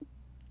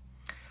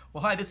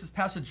Well, hi, this is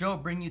Pastor Joe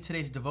bringing you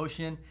today's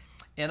devotion,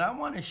 and I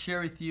want to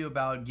share with you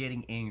about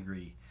getting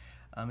angry.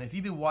 If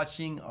you've been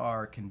watching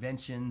our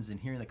conventions and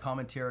hearing the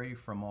commentary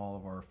from all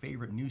of our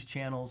favorite news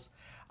channels,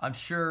 I'm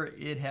sure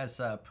it has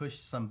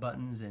pushed some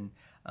buttons and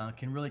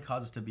can really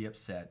cause us to be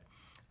upset.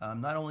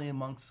 Not only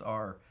amongst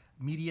our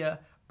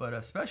media, but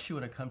especially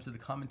when it comes to the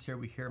commentary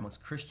we hear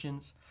amongst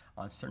Christians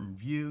on certain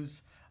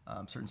views,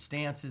 certain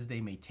stances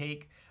they may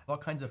take, all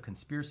kinds of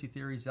conspiracy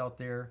theories out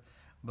there.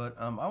 But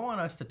I want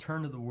us to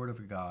turn to the Word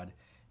of God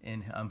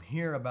and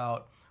hear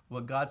about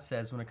what God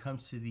says when it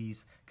comes to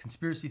these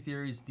conspiracy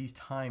theories, these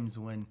times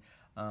when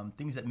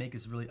things that make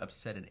us really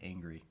upset and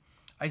angry.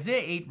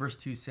 Isaiah 8 verse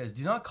 2 says,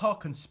 "Do not call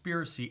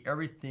conspiracy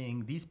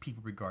everything these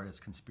people regard as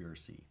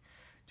conspiracy.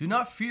 Do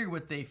not fear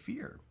what they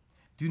fear.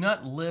 Do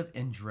not live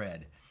in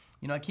dread."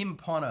 You know, I came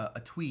upon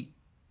a tweet,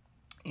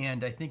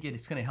 and I think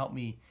it's going to help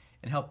me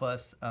and help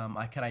us.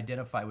 I can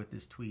identify with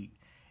this tweet.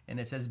 And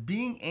it says,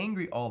 "Being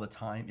angry all the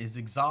time is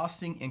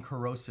exhausting and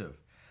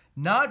corrosive.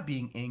 Not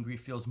being angry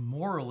feels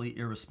morally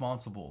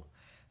irresponsible."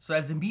 So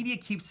as the media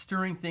keeps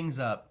stirring things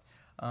up,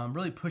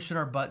 really pushing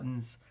our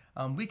buttons,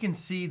 we can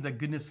see the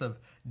goodness of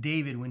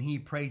David when he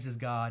praises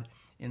God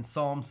in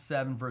Psalm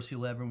 7 verse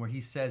 11, where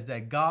he says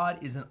that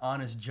God is an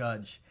honest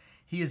judge.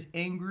 He is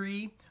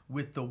angry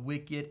with the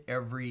wicked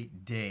every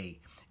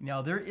day.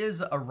 Now there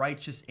is a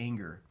righteous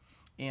anger.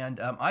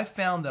 And I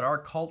found that our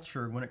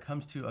culture, when it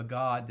comes to a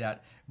God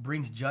that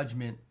brings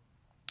judgment,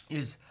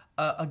 is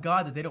a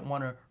God that they don't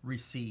want to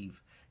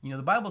receive. You know,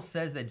 the Bible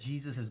says that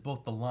Jesus is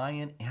both the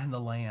lion and the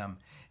lamb.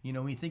 You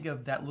know, when you think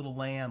of that little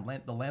lamb,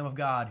 the Lamb of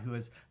God who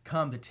has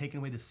come to take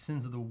away the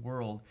sins of the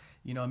world,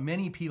 you know,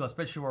 many people,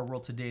 especially our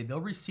world today,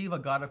 they'll receive a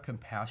God of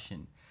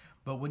compassion.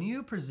 But when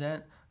you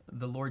present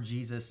the Lord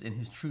Jesus in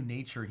his true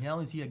nature, not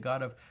only is he a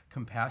God of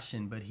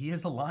compassion, but he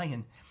is a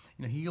lion.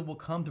 You know, he will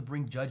come to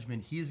bring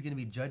judgment. He is going to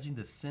be judging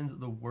the sins of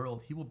the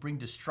world. He will bring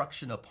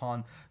destruction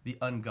upon the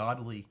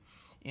ungodly.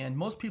 And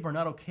most people are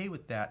not okay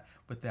with that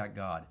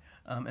God.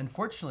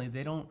 Unfortunately,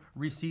 they don't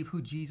receive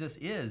who Jesus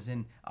is.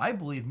 And I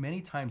believe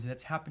many times, and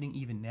it's happening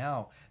even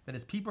now, that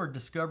as people are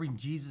discovering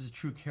Jesus'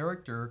 true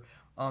character,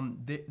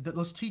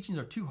 those teachings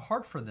are too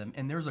hard for them.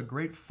 And there's a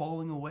great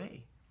falling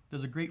away.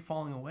 There's a great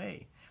falling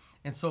away.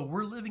 And so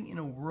we're living in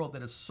a world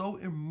that is so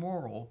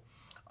immoral,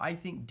 I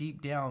think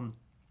deep down,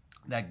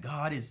 that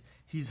God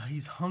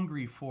he's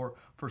hungry for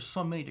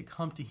so many to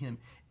come to him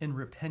in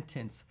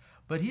repentance,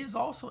 but he is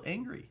also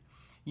angry.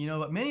 You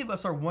know, many of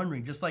us are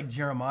wondering, just like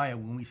Jeremiah,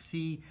 when we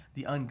see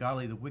the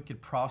ungodly, the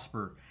wicked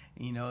prosper.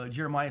 You know,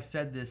 Jeremiah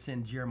said this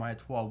in Jeremiah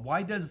 12.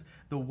 "Why does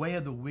the way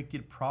of the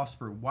wicked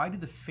prosper? Why do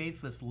the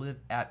faithless live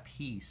at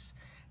peace?"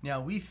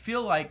 Now, we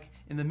feel like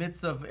in the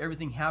midst of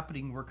everything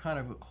happening, we're kind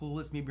of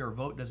clueless. Maybe our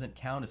vote doesn't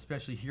count,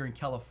 especially here in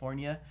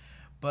California.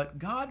 But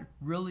God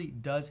really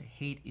does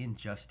hate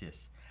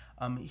injustice.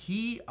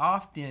 He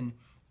often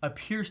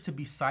appears to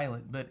be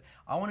silent, but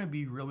I want to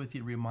be real with you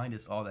to remind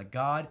us all that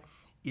God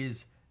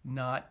is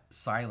not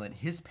silent.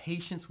 His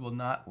patience will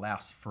not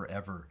last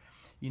forever.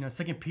 You know,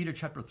 2 Peter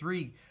chapter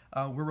 3,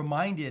 we're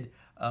reminded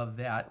of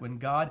that when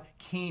God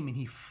came and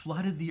he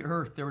flooded the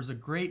earth. There was a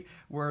great,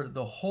 where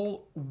the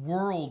whole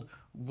world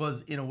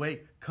was in a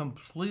way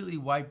completely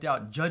wiped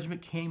out.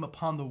 Judgment came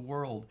upon the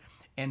world.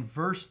 And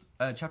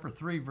chapter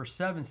 3, verse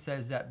 7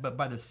 says that, "But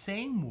by the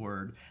same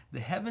word,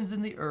 the heavens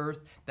and the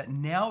earth that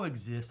now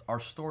exist are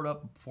stored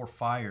up for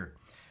fire,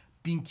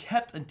 being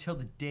kept until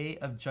the day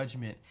of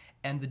judgment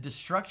and the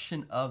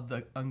destruction of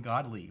the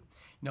ungodly."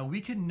 Now,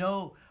 we can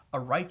know a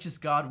righteous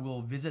God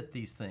will visit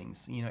these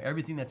things. You know,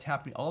 everything that's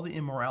happening, all the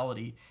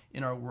immorality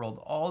in our world,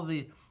 all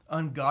the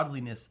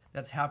ungodliness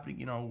that's happening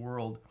in our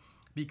world,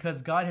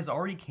 because God has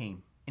already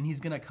came and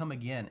he's going to come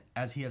again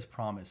as he has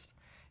promised.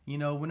 You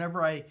know,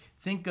 whenever I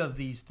think of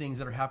these things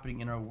that are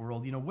happening in our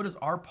world, you know, what is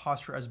our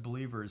posture as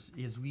believers?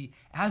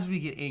 As we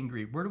get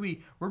angry, where do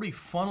we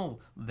funnel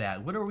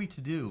that? What are we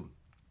to do?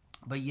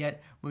 But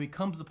yet, when it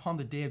comes upon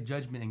the day of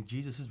judgment and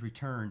Jesus'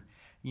 return,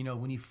 you know,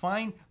 when you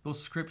find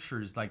those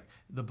scriptures like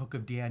the book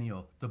of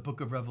Daniel, the book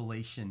of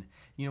Revelation,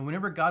 you know,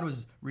 whenever God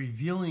was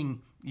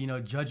revealing, you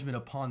know, judgment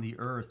upon the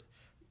earth,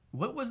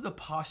 what was the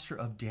posture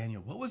of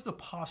Daniel? What was the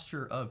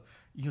posture of,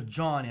 you know,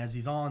 John as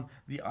he's on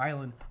the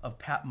island of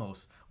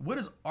Patmos? What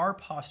is our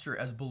posture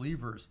as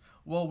believers?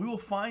 Well, we will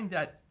find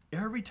that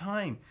every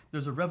time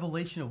there's a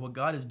revelation of what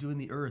God is doing in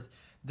the earth,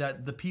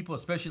 that the people,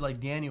 especially like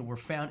Daniel, were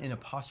found in a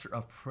posture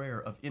of prayer,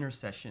 of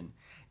intercession.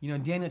 You know,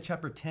 in Daniel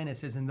chapter 10, it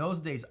says, "In those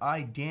days,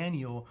 I,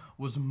 Daniel,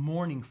 was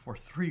mourning for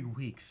 3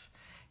 weeks."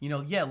 You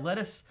know, yeah,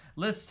 let's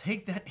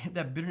take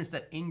that bitterness,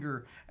 that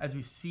anger as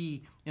we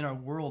see in our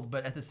world,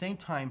 but at the same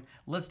time,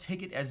 let's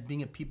take it as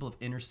being a people of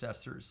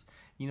intercessors.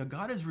 You know,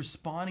 God is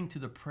responding to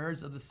the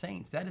prayers of the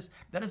saints. That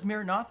is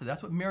Maranatha.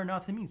 That's what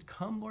Maranatha means.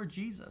 Come, Lord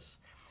Jesus.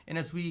 And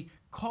as we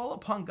call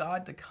upon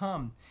God to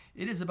come,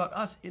 it is about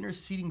us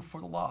interceding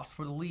for the lost,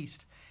 for the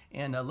least.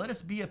 And let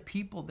us be a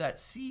people that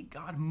see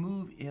God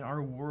move in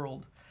our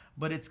world.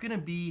 But it's going to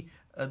be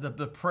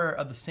the prayer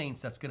of the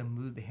saints that's going to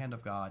move the hand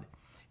of God.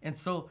 And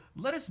so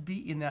let us be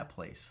in that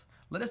place.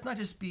 Let us not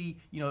just be,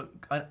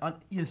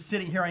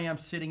 sitting here. I am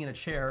sitting in a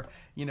chair,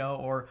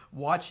 or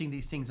watching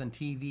these things on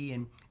TV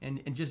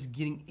and just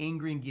getting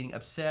angry and getting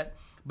upset.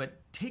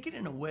 But take it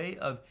in a way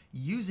of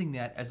using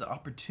that as an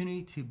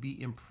opportunity to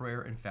be in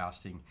prayer and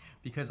fasting,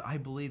 because I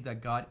believe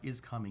that God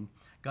is coming.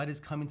 God is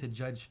coming to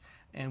judge,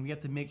 and we have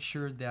to make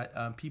sure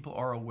that people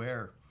are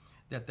aware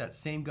that that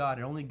same God,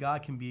 and only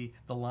God can be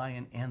the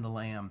lion and the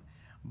lamb.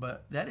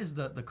 But that is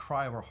the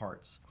cry of our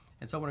hearts.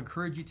 And so I want to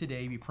encourage you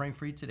today, be praying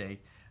for you today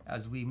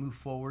as we move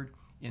forward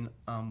in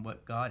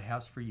what God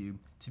has for you,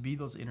 to be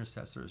those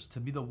intercessors, to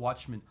be the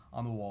watchmen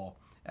on the wall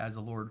as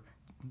the Lord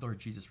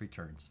Jesus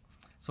returns.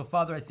 So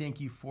Father, I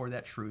thank you for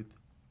that truth.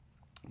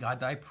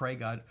 God, I pray,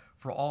 God,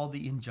 for all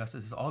the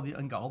injustices, all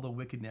the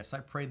wickedness. I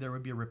pray there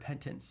would be a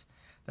repentance,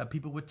 that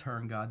people would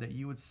turn, God, that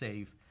you would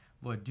save.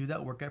 Lord, do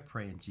that work, I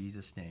pray, in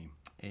Jesus' name.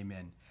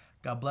 Amen.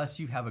 God bless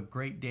you. Have a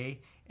great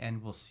day,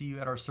 and we'll see you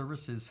at our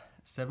services,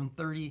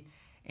 7:30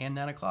 and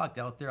 9 o'clock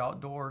out there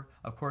outdoor.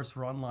 Of course,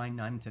 we're online,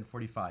 9 and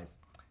 10:45.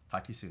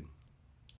 Talk to you soon.